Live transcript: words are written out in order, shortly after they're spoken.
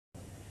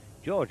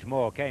George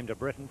Moore came to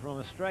Britain from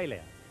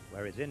Australia,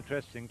 where his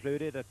interests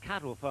included a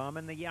cattle farm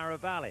in the Yarra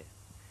Valley.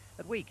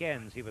 At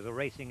weekends, he was a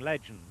racing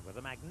legend with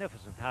a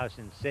magnificent house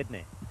in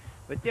Sydney.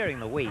 But during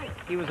the week,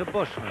 he was a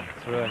bushman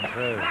through and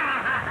through.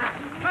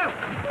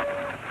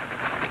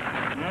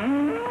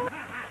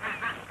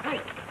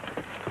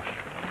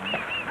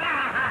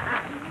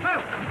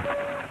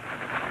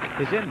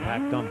 His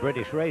impact on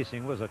British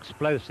racing was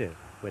explosive.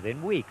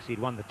 Within weeks, he'd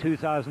won the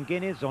 2,000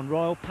 guineas on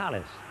Royal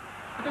Palace.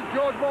 It's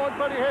George Moore and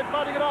Freddie Head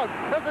fighting it out.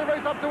 As they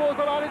race up towards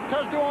the line, it's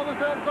Tashdu on the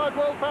stand side,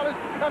 Royal Palace,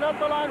 and up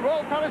the line,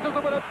 Royal Palace is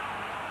the winner.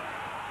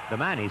 The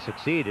man he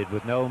succeeded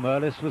with Noel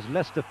Merlis was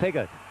Lester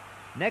Piggott.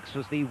 Next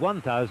was the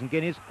 1,000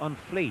 guineas on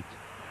Fleet.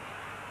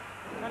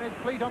 And it's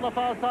Fleet on the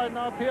far side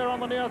now, Pierre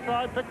on the near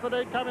side. Fix the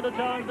Date coming to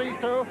challenge these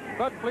two.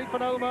 But Fleet for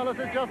Noel Merlis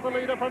is just the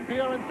leader from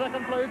Pierre in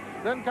second place.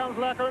 Then comes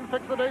Lacquer and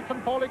Fix the Dates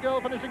and Paulie Girl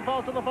finishing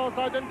fast on the far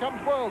side. Then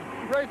comes World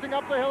racing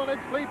up the hill, and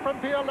it's Fleet from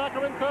Pierre,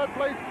 Lacquer in third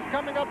place.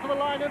 Coming up to the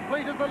line, and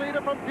Fleet is the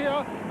leader from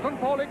Pierre and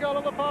Paulie Girl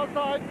on the far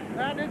side.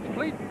 And it's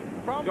Fleet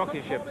from...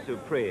 Jockeyship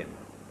supreme.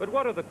 But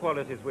what are the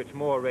qualities which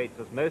Moore rates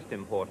as most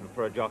important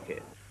for a jockey?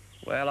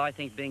 Well, I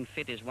think being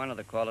fit is one of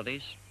the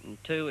qualities. And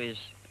two is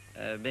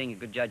being a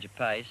good judge of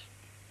pace.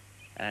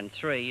 And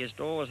three is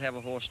to always have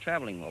a horse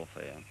travelling well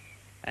for you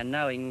and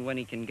knowing when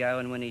he can go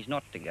and when he's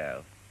not to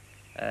go.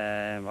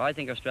 I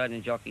think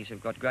Australian jockeys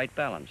have got great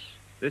balance.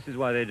 This is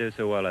why they do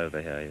so well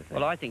over here, you think?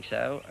 Well, I think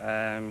so.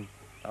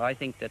 I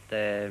think that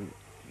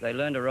they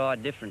learn to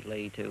ride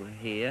differently to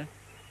here,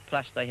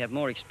 plus they have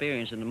more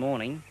experience in the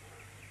morning,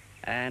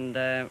 and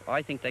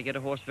I think they get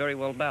a horse very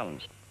well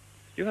balanced.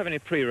 Do you have any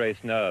pre-race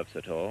nerves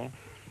at all?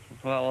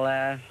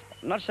 Well,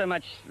 not so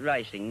much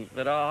racing,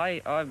 but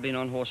I've been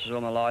on horses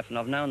all my life, and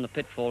I've known the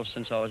pitfalls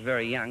since I was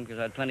very young, because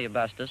I had plenty of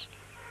busters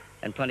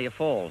and plenty of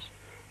falls.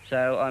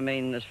 So, I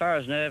mean, as far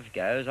as nerve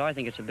goes, I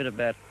think it's a bit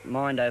about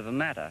mind over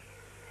matter.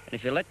 And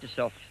if you let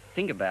yourself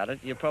think about it,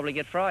 you'll probably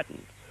get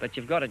frightened. But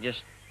you've got to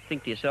just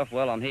think to yourself,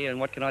 well, I'm here, and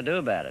what can I do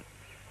about it?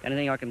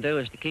 Anything I can do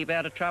is to keep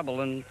out of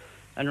trouble and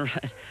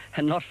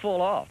not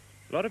fall off.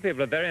 A lot of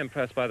people are very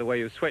impressed by the way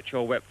you switch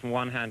your whip from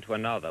one hand to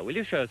another. Will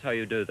you show us how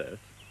you do this?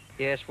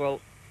 Yes, well,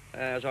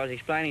 as I was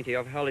explaining to you,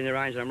 I'm holding the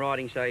reins and I'm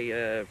riding,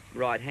 say,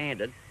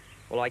 right-handed.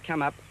 Well, I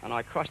come up and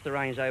I cross the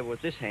reins over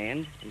with this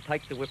hand and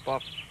take the whip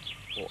off,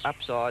 or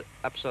upside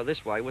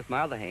this way with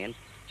my other hand,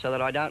 so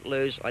that I don't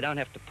lose, I don't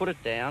have to put it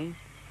down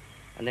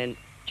and then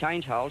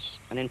change holds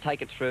and then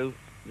take it through.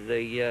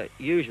 The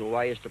usual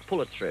way is to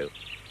pull it through.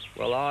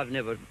 Well, I've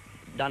never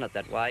done it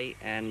that way,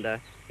 and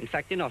in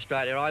fact, in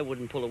Australia, I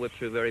wouldn't pull the whip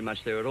through very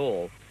much there at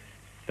all.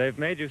 They've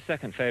made you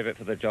second favourite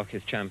for the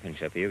Jockeys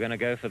Championship. Are you going to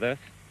go for this?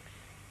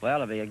 Well,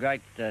 it'll be a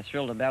great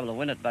thrill to be able to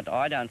win it, but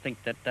I don't think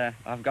that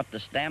I've got the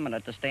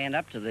stamina to stand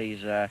up to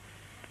these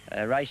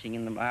racing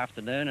in the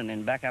afternoon and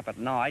then back up at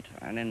night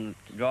and then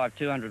to drive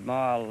 200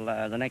 mile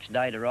the next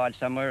day to ride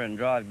somewhere and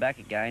drive back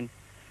again.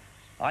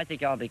 I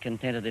think I'll be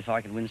contented if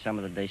I can win some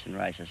of the decent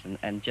races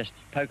and just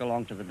poke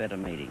along to the better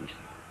meetings.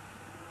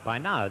 By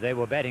now, they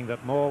were betting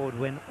that Moore would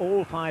win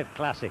all 5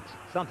 classics,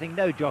 something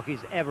no jockeys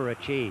ever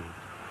achieved.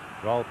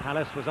 Royal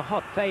Palace was a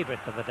hot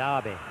favourite for the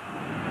Derby.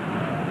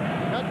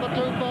 At the 2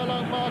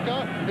 furlong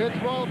marker, it's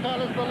Royal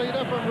Palace, the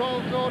leader from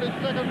Royal Sword in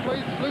second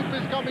place. Sloop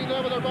is coming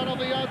there with a run on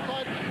the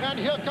outside, and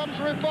here comes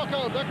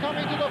Ribocco. They're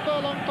coming to the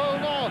furlong pole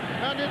now,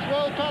 and it's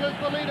Royal Palace,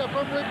 the leader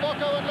from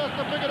Ribocco and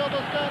Lester Piggott on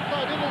the stand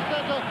side. In the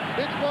centre,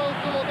 it's Royal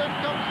Sword. Then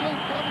comes Sloop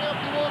coming up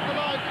towards the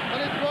line, and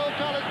it's Royal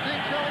Palace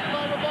being challenged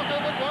by Ribocco,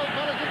 but Royal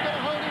Palace is going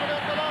to hold him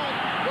at the line.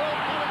 Royal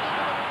Palace is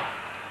going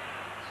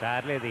to...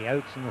 Sadly, the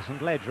Oaks and the St.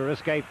 Ledger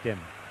escaped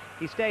him.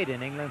 He stayed in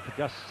England for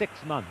just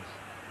 6 months,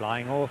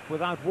 flying off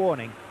without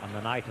warning on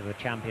the night of the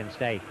Champion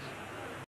Stakes.